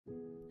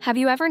Have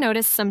you ever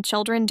noticed some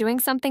children doing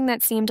something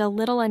that seemed a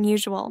little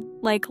unusual,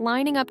 like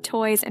lining up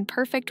toys in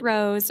perfect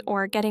rows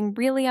or getting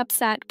really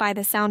upset by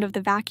the sound of the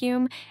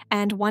vacuum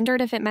and wondered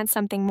if it meant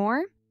something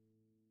more?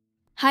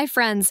 Hi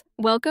friends,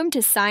 welcome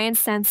to Science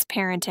Sense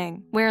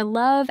Parenting, where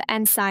love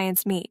and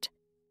science meet.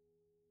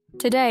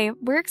 Today,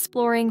 we're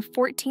exploring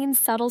 14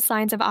 subtle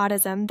signs of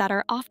autism that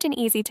are often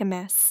easy to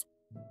miss.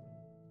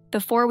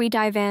 Before we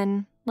dive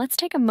in, let's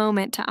take a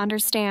moment to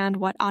understand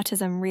what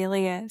autism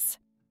really is.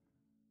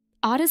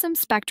 Autism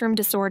spectrum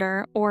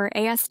disorder, or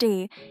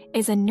ASD,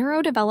 is a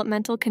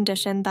neurodevelopmental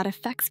condition that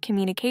affects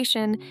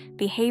communication,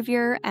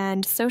 behavior,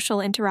 and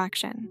social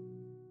interaction.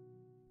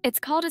 It's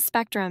called a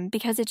spectrum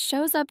because it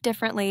shows up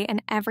differently in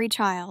every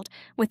child,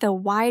 with a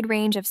wide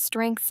range of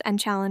strengths and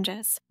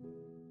challenges.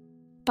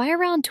 By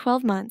around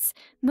 12 months,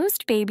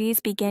 most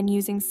babies begin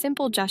using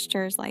simple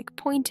gestures like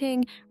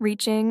pointing,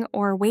 reaching,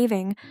 or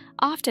waving,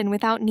 often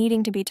without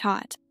needing to be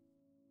taught.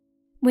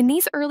 When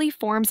these early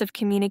forms of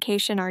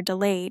communication are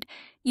delayed,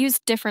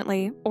 used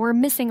differently, or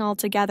missing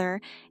altogether,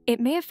 it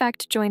may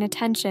affect joint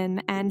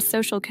attention and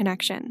social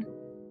connection.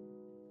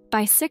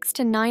 By 6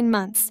 to 9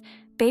 months,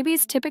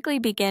 babies typically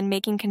begin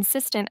making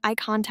consistent eye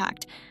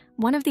contact,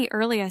 one of the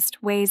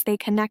earliest ways they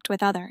connect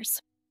with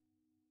others.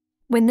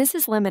 When this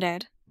is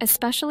limited,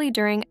 especially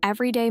during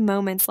everyday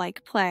moments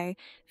like play,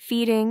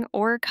 feeding,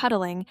 or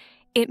cuddling,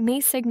 it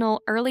may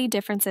signal early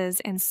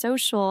differences in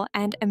social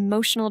and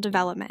emotional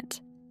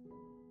development.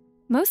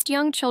 Most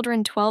young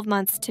children 12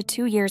 months to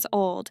 2 years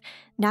old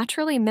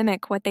naturally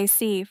mimic what they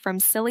see, from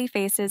silly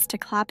faces to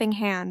clapping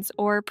hands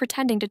or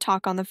pretending to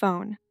talk on the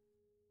phone.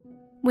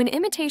 When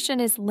imitation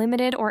is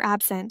limited or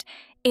absent,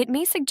 it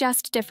may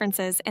suggest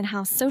differences in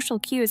how social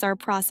cues are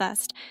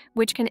processed,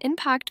 which can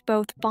impact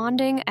both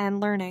bonding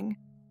and learning.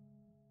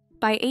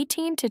 By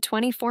 18 to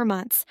 24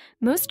 months,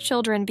 most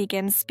children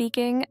begin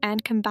speaking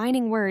and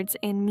combining words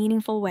in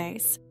meaningful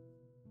ways.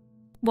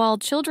 While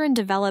children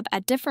develop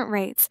at different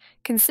rates,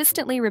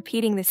 consistently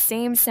repeating the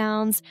same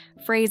sounds,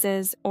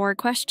 phrases, or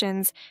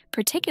questions,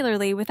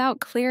 particularly without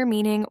clear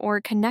meaning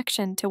or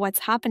connection to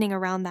what's happening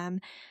around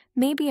them,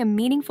 may be a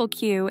meaningful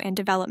cue in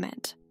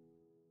development.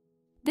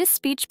 This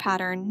speech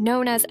pattern,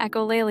 known as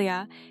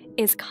echolalia,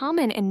 is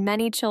common in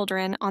many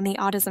children on the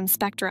autism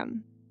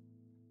spectrum.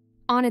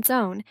 On its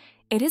own,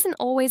 it isn't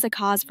always a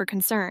cause for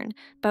concern,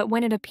 but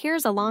when it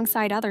appears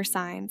alongside other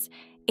signs,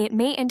 it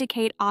may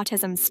indicate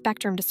autism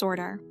spectrum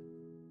disorder.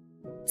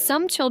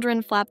 Some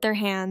children flap their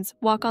hands,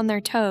 walk on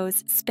their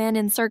toes, spin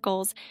in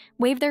circles,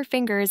 wave their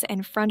fingers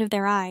in front of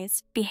their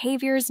eyes,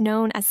 behaviors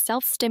known as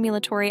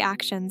self-stimulatory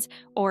actions,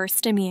 or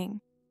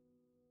stimming.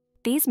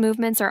 These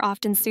movements are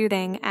often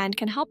soothing and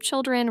can help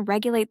children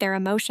regulate their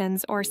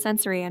emotions or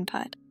sensory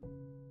input.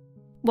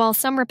 While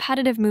some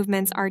repetitive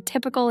movements are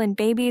typical in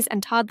babies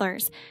and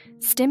toddlers,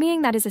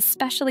 stimming that is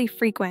especially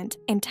frequent,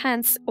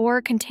 intense,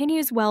 or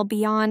continues well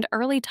beyond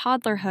early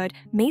toddlerhood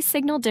may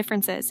signal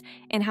differences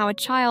in how a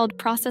child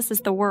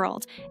processes the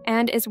world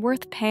and is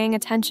worth paying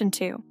attention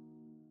to.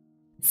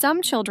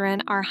 Some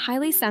children are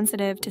highly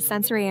sensitive to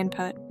sensory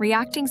input,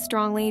 reacting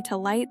strongly to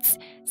lights,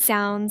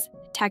 sounds,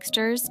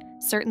 textures,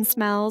 certain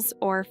smells,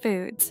 or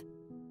foods.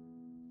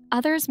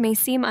 Others may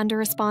seem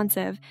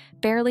underresponsive,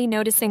 barely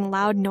noticing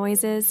loud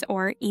noises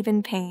or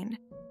even pain.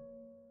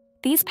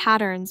 These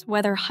patterns,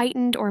 whether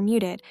heightened or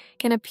muted,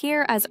 can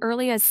appear as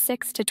early as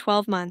 6 to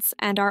 12 months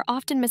and are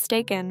often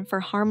mistaken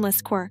for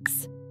harmless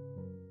quirks.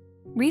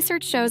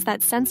 Research shows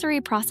that sensory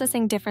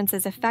processing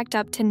differences affect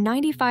up to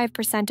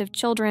 95% of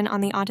children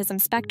on the autism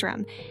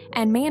spectrum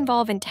and may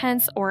involve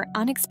intense or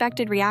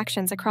unexpected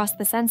reactions across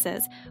the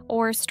senses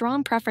or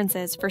strong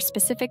preferences for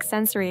specific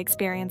sensory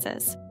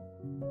experiences.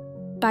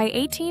 By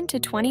 18 to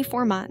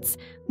 24 months,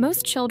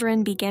 most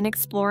children begin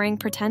exploring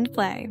pretend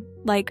play,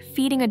 like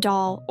feeding a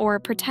doll or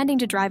pretending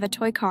to drive a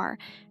toy car,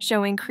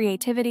 showing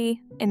creativity,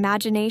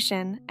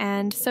 imagination,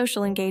 and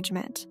social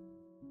engagement.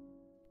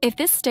 If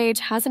this stage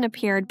hasn't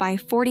appeared by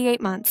 48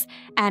 months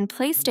and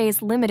play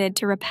stays limited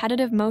to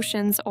repetitive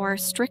motions or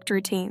strict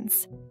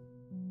routines,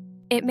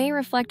 it may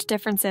reflect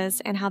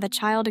differences in how the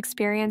child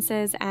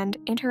experiences and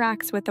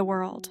interacts with the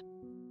world.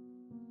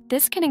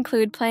 This can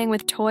include playing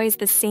with toys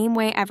the same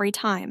way every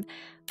time,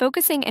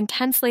 focusing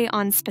intensely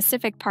on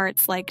specific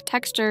parts like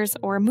textures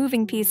or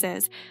moving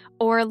pieces,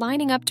 or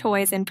lining up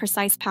toys in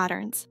precise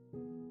patterns.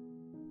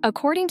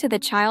 According to the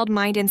Child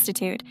Mind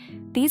Institute,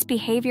 these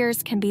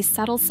behaviors can be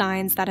subtle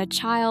signs that a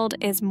child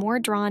is more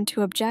drawn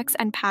to objects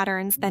and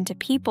patterns than to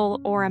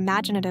people or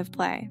imaginative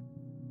play.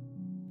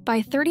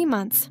 By 30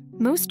 months,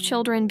 most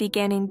children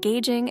begin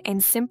engaging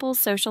in simple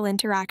social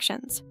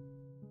interactions.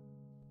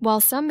 While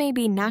some may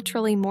be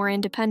naturally more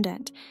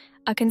independent,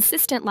 a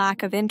consistent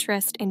lack of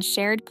interest in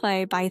shared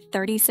play by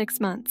 36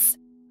 months,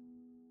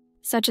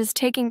 such as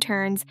taking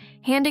turns,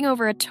 handing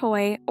over a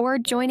toy, or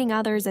joining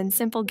others in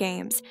simple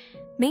games,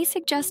 may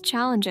suggest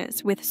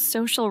challenges with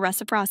social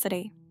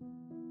reciprocity.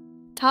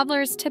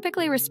 Toddlers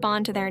typically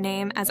respond to their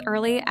name as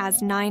early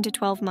as 9 to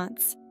 12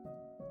 months.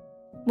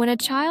 When a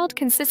child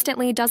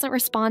consistently doesn't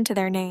respond to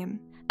their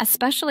name,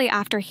 Especially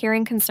after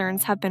hearing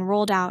concerns have been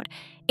rolled out,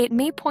 it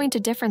may point to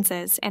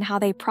differences in how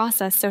they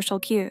process social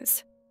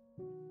cues.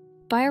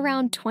 By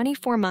around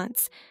 24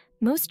 months,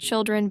 most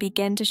children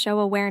begin to show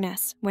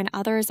awareness when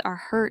others are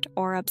hurt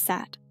or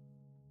upset.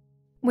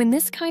 When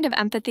this kind of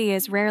empathy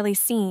is rarely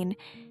seen,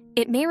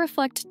 it may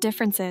reflect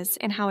differences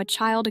in how a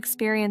child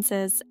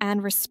experiences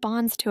and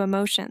responds to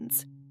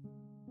emotions.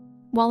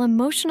 While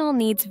emotional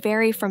needs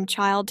vary from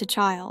child to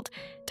child,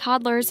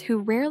 toddlers who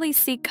rarely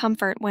seek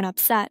comfort when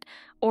upset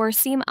or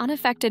seem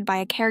unaffected by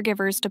a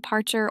caregiver's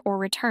departure or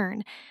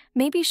return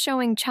may be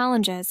showing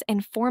challenges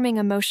in forming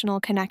emotional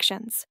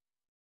connections.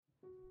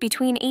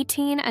 Between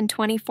 18 and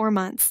 24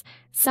 months,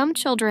 some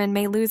children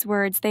may lose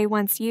words they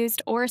once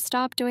used or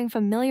stop doing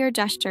familiar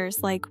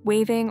gestures like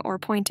waving or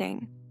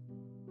pointing.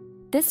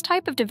 This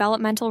type of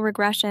developmental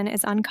regression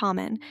is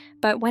uncommon,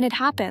 but when it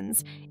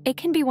happens, it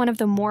can be one of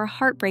the more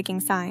heartbreaking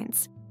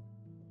signs.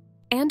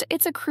 And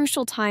it's a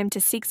crucial time to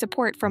seek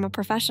support from a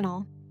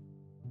professional.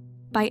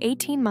 By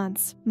 18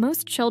 months,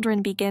 most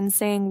children begin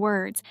saying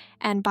words,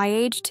 and by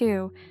age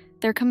 2,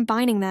 they're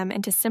combining them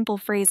into simple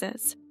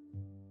phrases.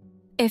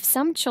 If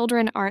some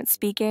children aren't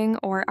speaking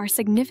or are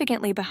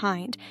significantly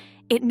behind,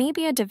 it may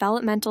be a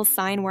developmental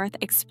sign worth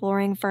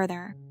exploring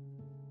further.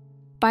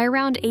 By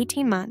around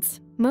 18 months,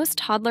 most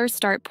toddlers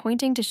start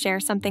pointing to share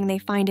something they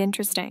find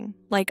interesting,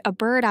 like a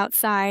bird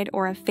outside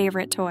or a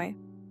favorite toy,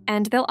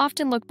 and they'll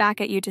often look back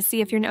at you to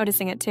see if you're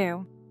noticing it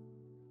too.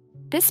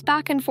 This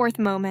back-and-forth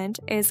moment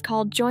is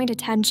called joint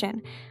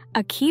attention,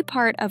 a key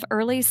part of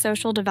early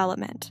social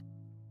development.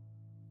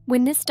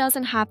 When this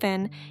doesn't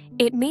happen,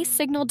 it may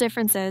signal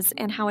differences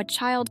in how a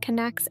child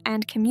connects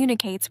and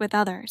communicates with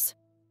others.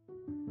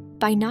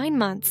 By 9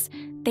 months,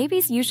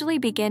 babies usually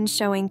begin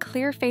showing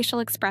clear facial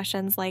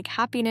expressions like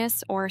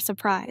happiness or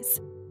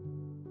surprise.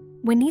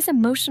 When these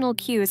emotional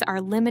cues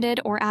are limited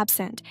or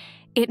absent,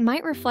 it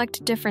might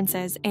reflect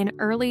differences in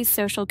early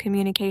social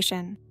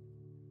communication.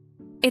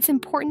 It's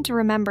important to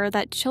remember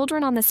that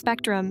children on the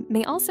spectrum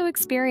may also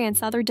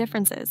experience other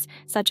differences,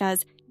 such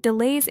as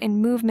delays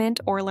in movement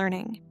or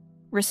learning,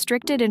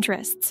 restricted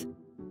interests,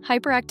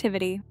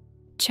 hyperactivity,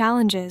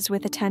 challenges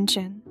with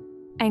attention,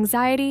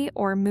 anxiety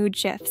or mood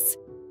shifts,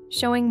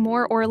 showing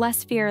more or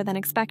less fear than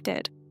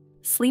expected,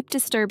 sleep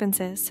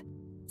disturbances,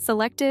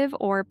 selective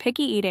or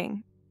picky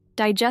eating,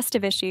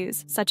 digestive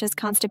issues such as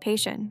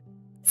constipation,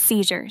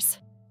 seizures.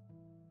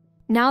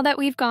 Now that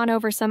we've gone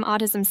over some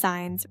autism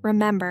signs,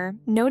 remember,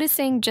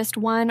 noticing just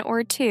 1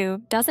 or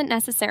 2 doesn't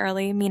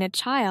necessarily mean a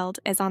child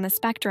is on the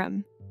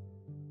spectrum.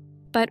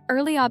 But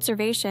early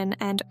observation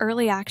and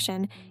early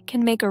action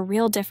can make a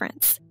real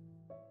difference.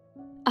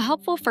 A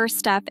helpful first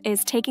step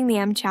is taking the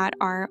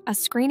MCHAT-R, a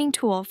screening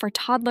tool for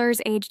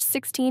toddlers aged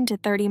 16 to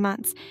 30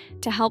 months,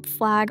 to help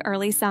flag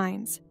early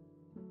signs.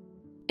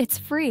 It's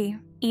free,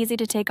 easy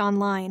to take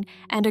online,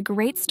 and a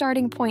great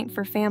starting point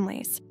for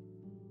families.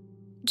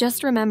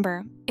 Just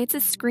remember, it's a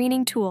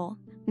screening tool,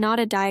 not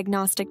a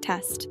diagnostic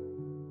test.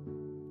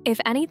 If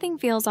anything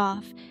feels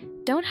off,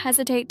 don't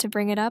hesitate to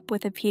bring it up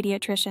with a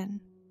pediatrician.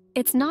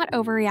 It's not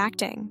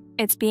overreacting,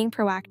 it's being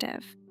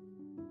proactive.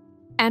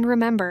 And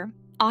remember,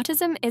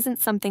 autism isn't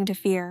something to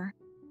fear.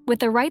 With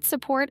the right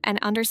support and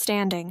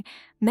understanding,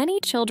 many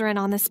children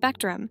on the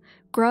spectrum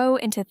grow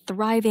into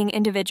thriving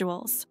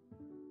individuals.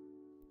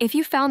 If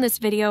you found this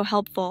video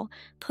helpful,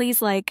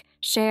 please like,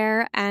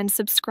 share, and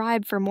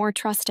subscribe for more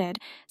trusted,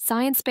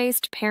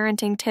 science-based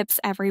parenting tips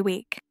every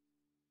week.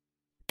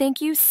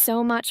 Thank you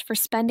so much for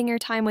spending your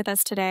time with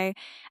us today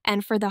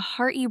and for the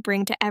heart you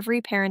bring to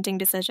every parenting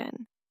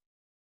decision.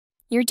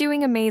 You're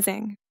doing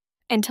amazing.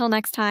 Until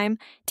next time,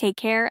 take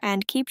care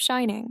and keep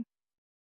shining.